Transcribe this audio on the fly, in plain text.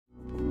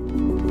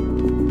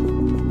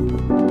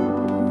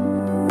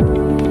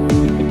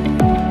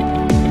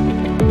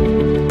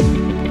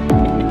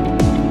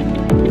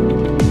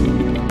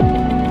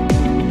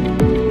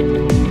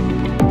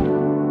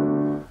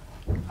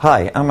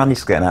Hi, I'm Andy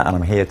Skinner and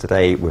I'm here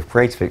today with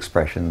Creative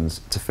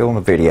Expressions to film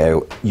a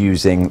video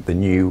using the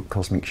new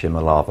Cosmic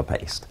Shimmer Lava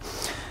Paste.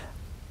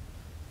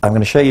 I'm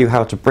going to show you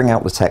how to bring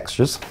out the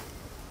textures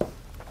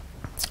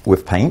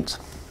with paint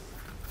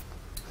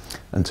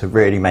and to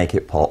really make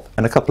it pop,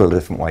 and a couple of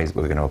different ways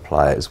we're going to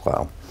apply it as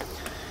well.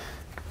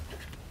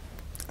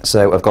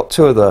 So I've got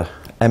two of the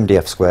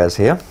MDF squares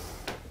here.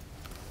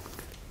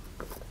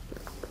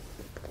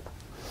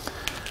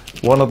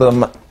 One of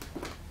them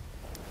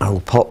I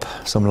will pop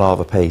some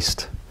lava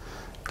paste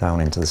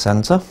down into the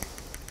centre,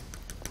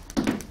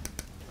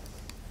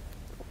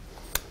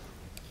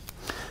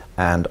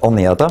 and on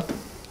the other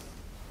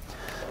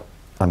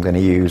I'm going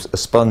to use a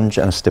sponge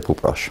and a stipple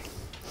brush.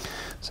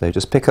 So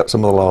just pick up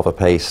some of the lava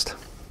paste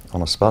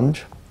on a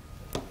sponge,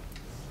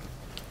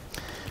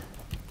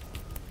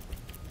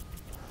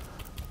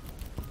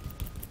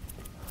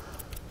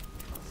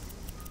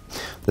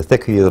 the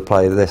thicker you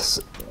apply this,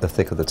 the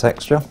thicker the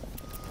texture.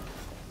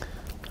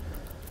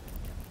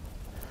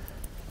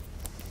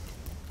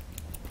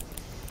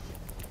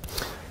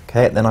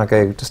 Okay, then I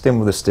go just in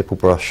with a stipple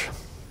brush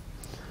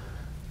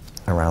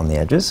around the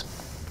edges.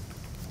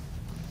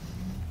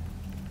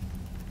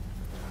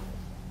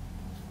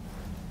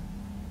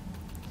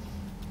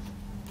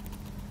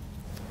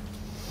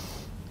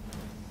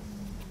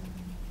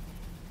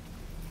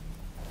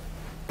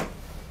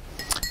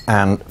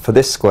 And for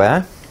this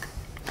square,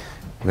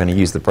 we're going to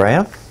use the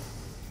brayer.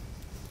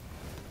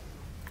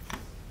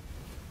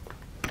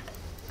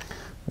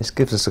 This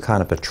gives us a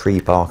kind of a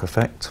tree bark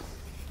effect.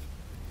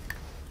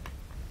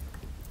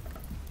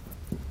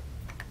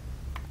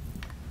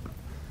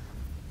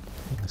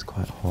 It's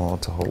quite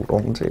hard to hold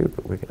on to,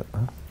 but we get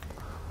there.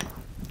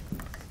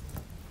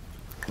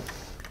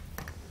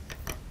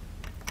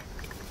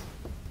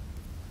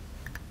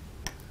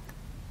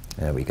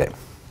 There we go.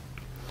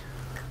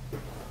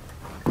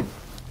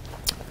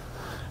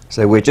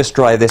 So we just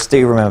dry this.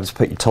 Do remember to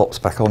put your tops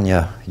back on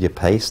your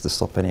paste to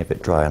stop any of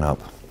it drying up.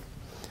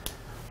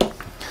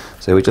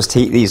 So we just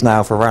heat these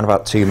now for around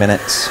about 2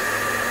 minutes.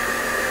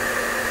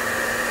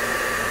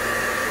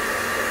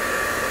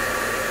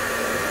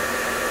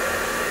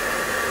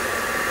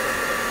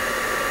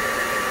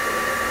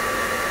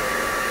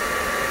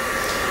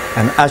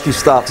 And as you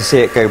start to see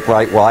it go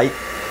bright white,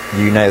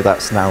 you know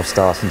that's now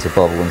starting to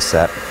bubble and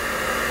set.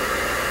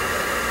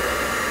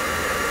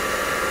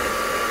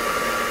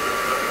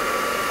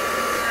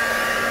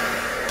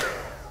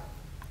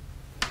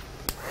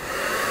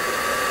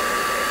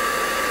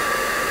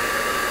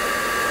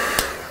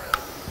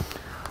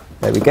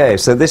 There we go.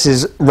 So this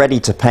is ready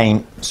to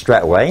paint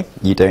straight away.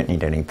 You don't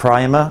need any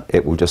primer.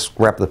 It will just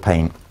grab the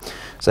paint.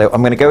 So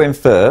I'm going to go in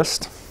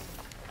first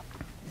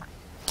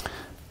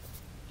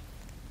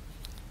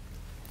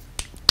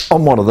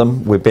on one of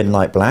them with Bin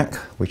Light Black,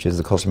 which is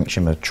the Cosmic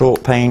Shimmer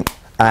chalk paint,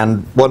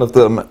 and one of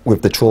them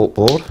with the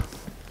chalkboard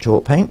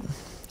chalk paint.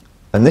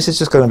 And this is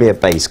just going to be a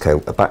base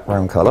coat, a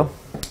background colour.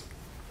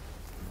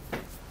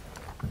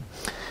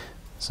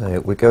 So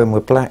we're going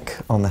with black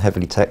on the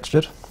heavily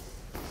textured,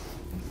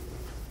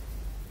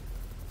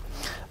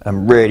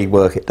 and really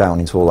work it down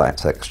into all that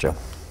texture.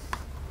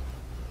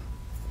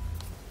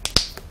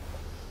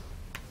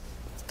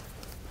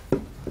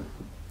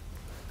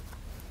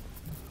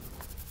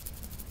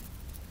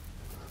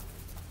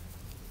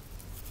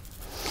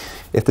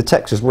 If the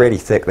texture is really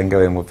thick, then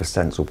go in with the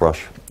stencil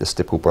brush, the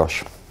stipple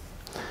brush.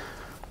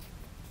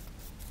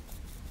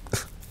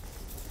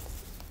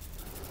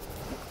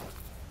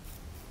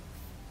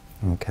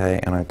 Okay,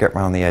 and I get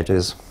around the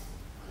edges.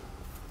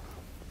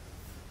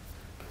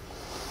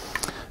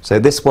 So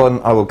this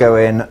one I will go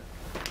in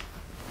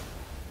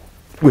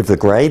with the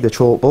grey, the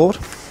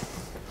chalkboard.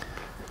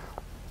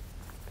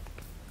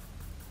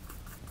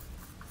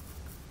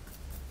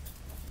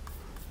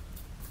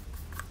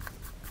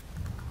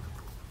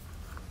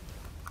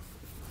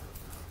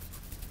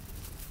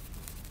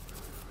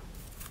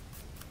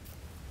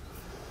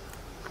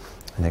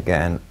 And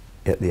again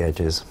at the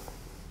edges.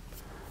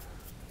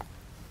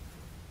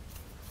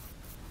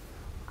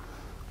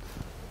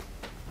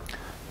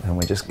 And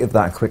we just give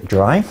that a quick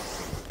dry.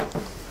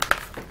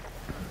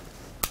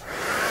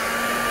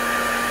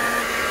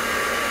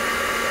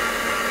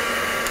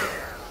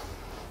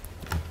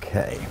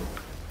 Okay.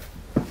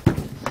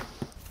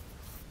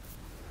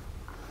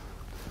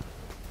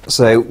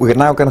 So we're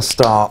now going to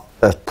start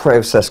a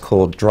process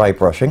called dry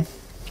brushing.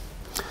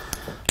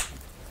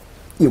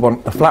 You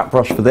want a flat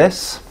brush for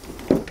this.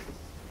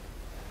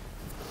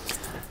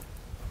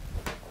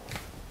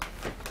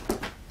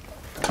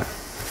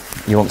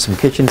 You want some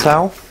kitchen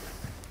towel.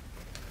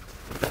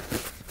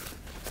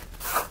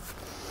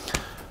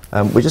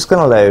 We're just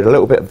going to load a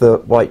little bit of the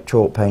white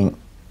chalk paint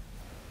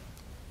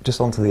just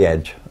onto the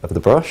edge of the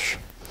brush,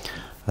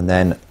 and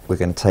then we're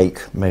going to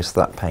take most of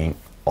that paint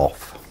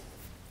off.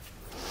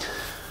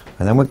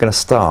 And then we're going to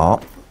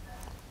start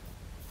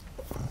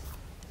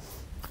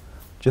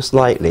just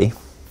lightly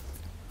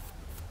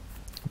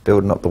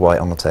building up the white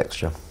on the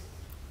texture.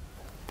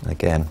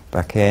 Again,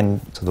 back in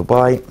to the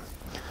white.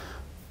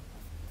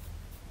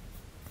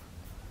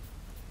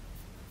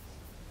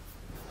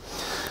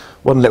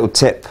 One little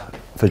tip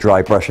for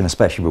dry brushing,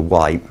 especially with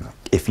white,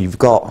 if you've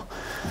got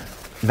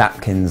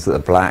napkins that are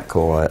black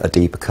or a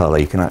deeper colour,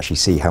 you can actually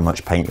see how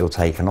much paint you're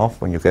taking off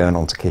when you're going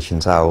onto kitchen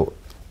towel.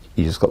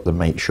 You just got to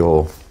make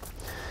sure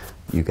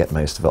you get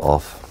most of it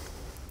off.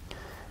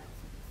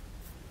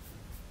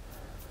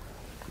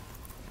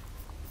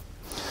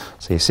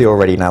 So you see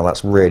already now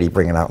that's really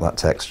bringing out that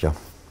texture.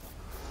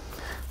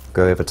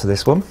 Go over to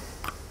this one.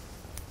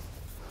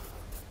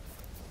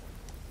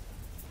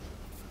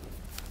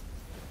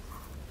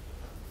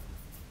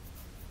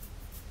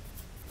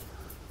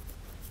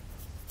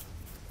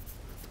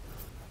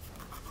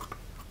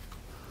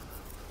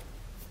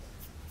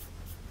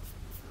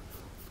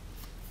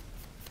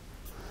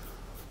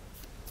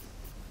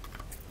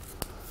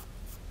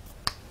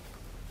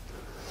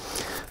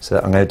 So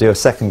I'm going to do a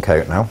second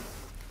coat now,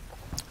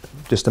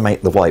 just to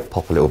make the white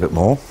pop a little bit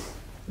more.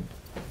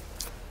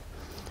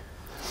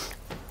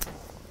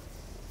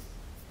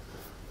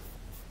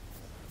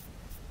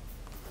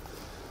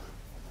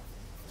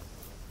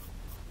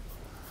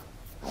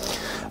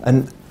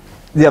 And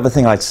the other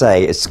thing I'd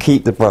say is to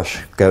keep the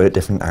brush go at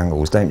different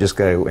angles. Don't just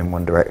go in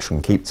one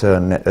direction, keep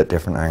turning it at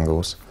different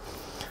angles,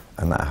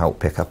 and that'll help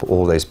pick up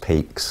all those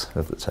peaks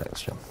of the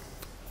texture.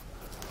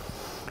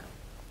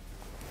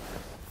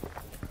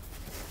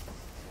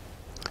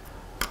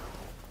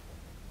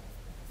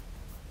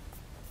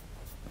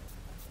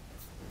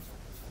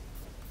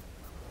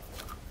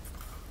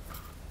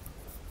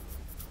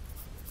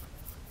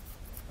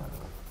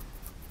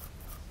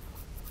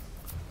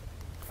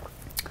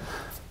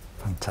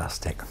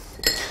 Fantastic.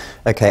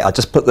 Okay, I'll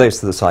just put those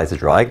to the side to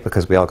dry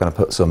because we are going to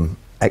put some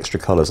extra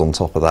colours on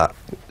top of that.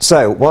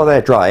 So while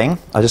they're drying,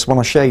 I just want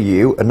to show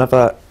you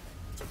another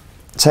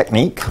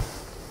technique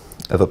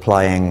of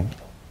applying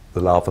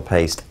the lava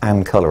paste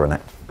and colouring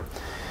it.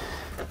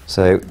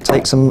 So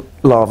take some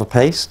lava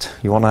paste.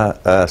 You want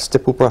a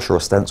stipple brush or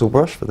a stencil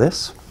brush for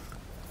this.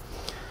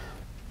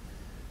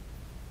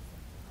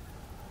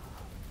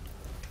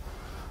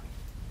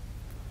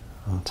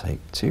 I'll take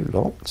 2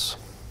 lots.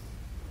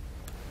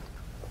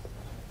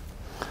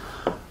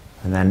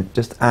 And then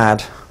just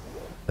add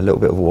a little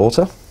bit of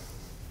water.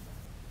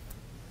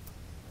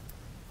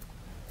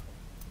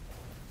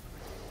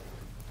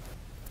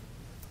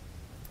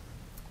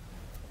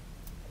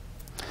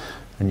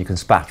 And you can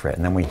spatter it,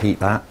 and then we heat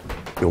that,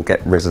 you'll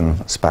get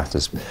risen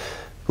spatters.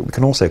 But we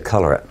can also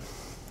colour it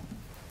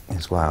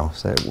as well.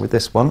 So with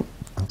this one,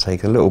 I'll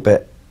take a little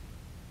bit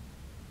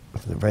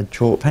of the red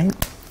chalk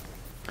paint,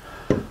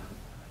 a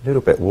little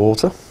bit of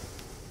water.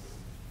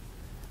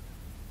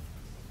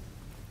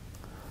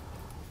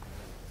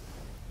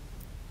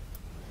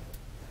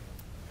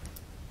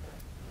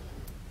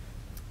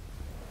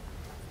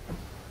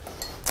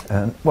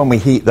 And when we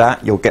heat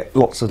that, you'll get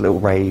lots of little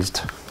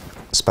raised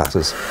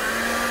spatters.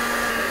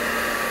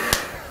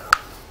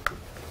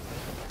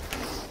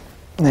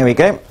 There we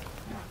go.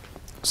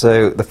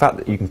 So the fact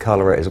that you can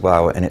colour it as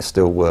well and it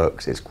still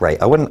works, it's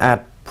great. I wouldn't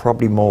add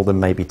probably more than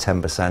maybe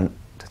 10%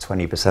 to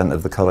 20%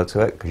 of the colour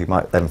to it, because you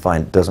might then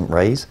find it doesn't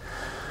raise,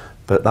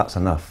 but that's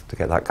enough to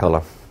get that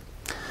colour.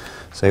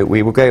 So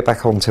we will go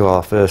back onto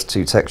our first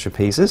 2 texture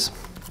pieces.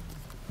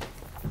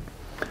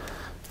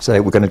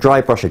 So we're going to dry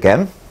brush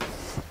again.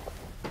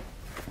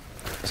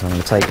 So I'm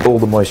going to take all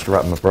the moisture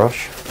out of my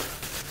brush.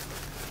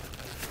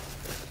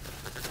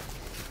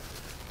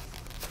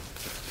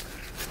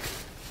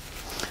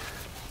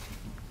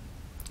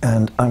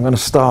 And I'm going to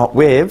start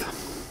with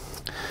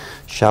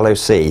Shallow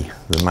Sea,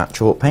 the matte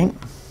chalk paint.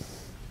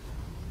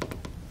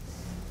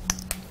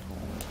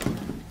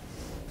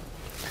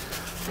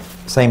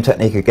 Same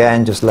technique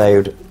again, just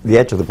load the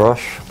edge of the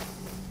brush.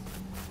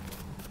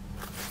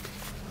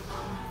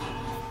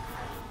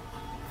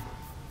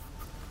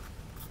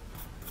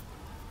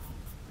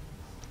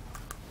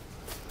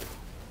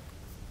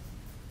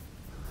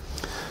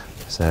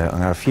 So I'm going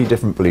to have a few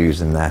different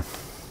blues in there.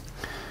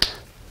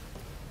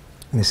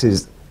 This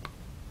is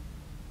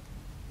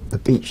the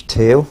beach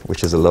teal,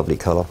 which is a lovely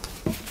colour.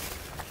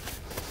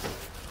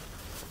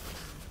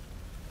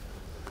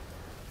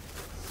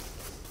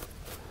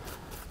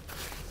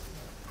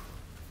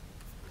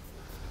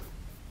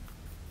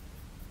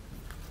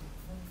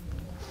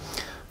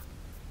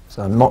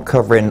 So I'm not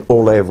covering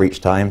all over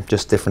each time,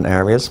 just different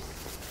areas.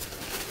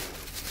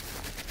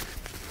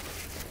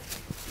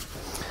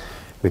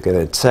 We're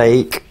going to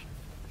take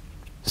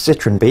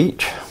Citron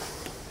Beach.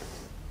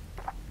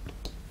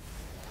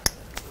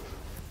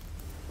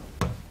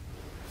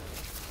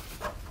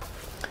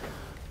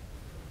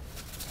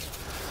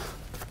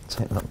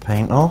 Take that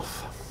paint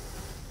off.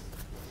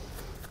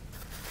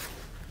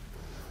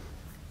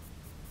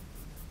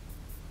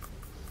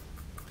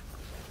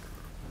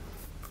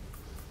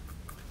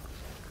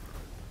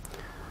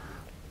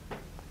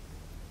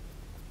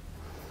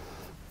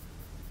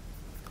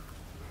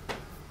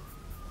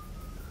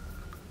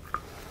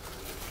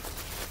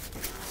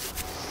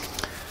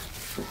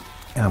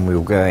 And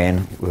we'll go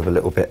in with a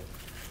little bit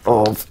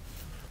of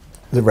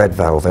the red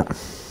velvet.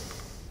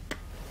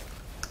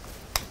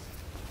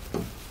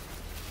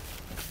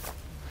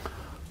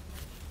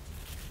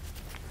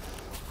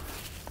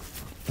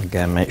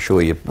 Again, make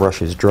sure your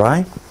brush is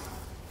dry.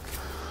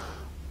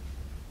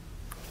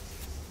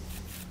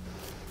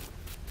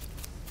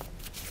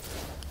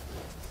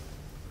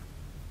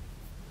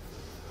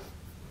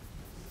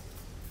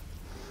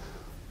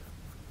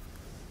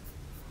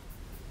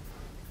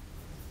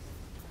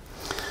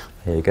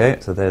 There you go,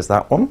 so there's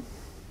that one.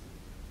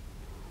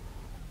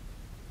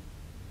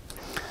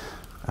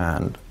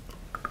 And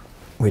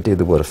we do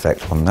the wood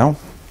effect one now.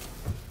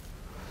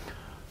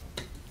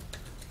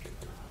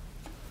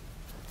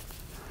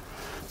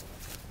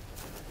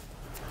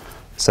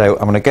 So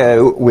I'm going to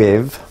go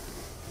with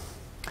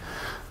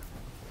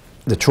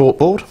the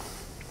chalkboard,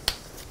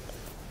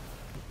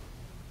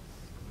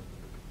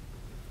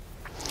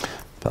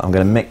 but I'm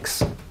going to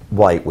mix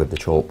white with the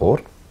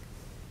chalkboard.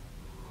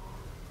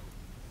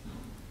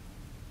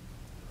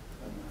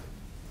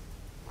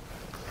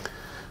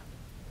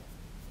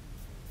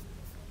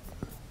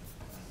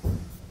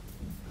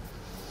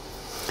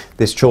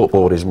 This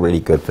chalkboard is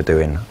really good for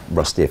doing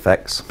rusty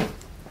effects.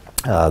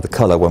 The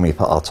colour, when we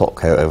put our top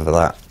coat over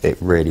that, it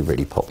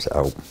really pops it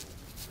out.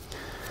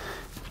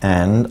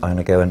 And I'm going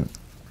to go in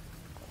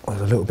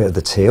with a little bit of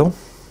the teal.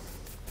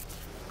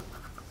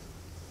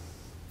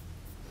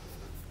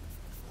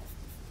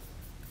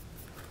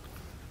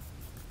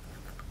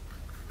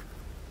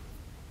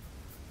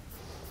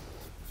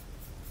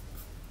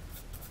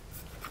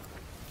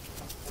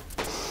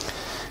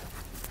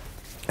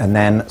 And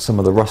then some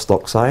of the rust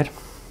oxide.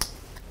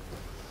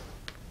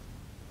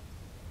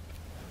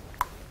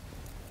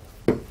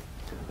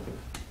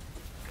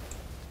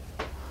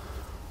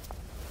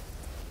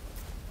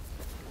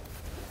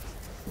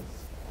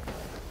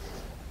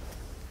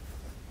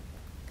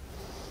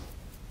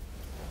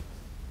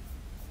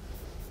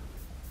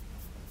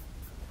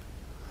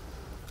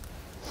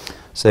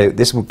 So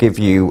this will give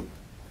you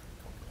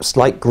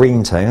slight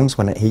green tones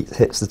when it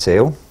hits the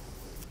teal.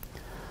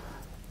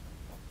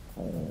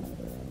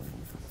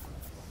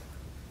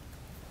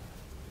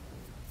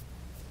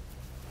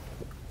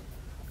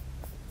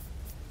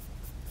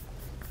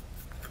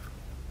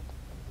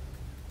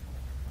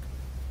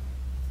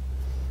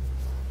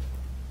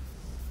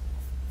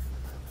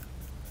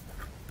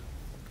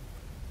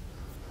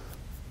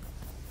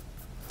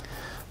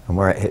 And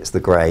where it hits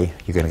the grey,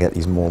 you're going to get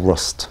these more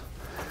rust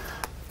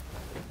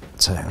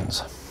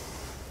tones.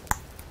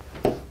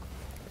 And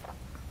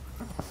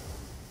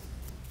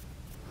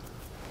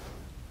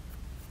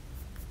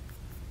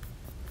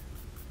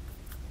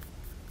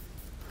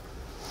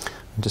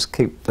just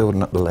keep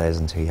building up the layers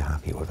until you're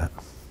happy with it.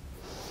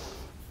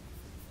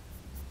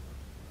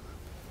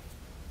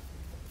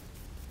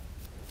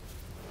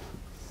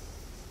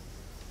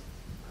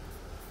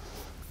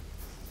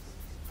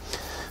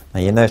 Now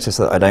you notice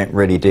that I don't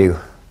really do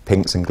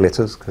pinks and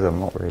glitters because I'm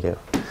not really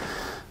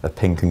a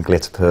pink and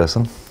glitter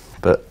person,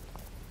 but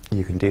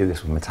you can do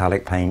this with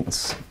metallic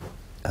paints,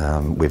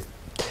 with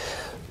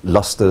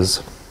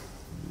lusters.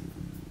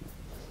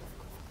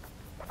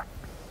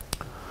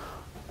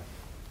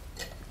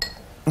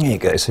 There you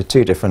go, so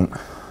two different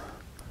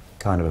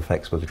kind of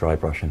effects with dry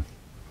brushing.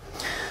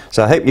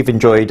 So I hope you've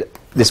enjoyed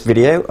this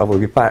video. I will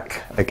be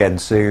back again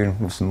soon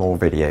with some more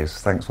videos.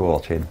 Thanks for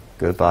watching.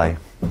 Goodbye.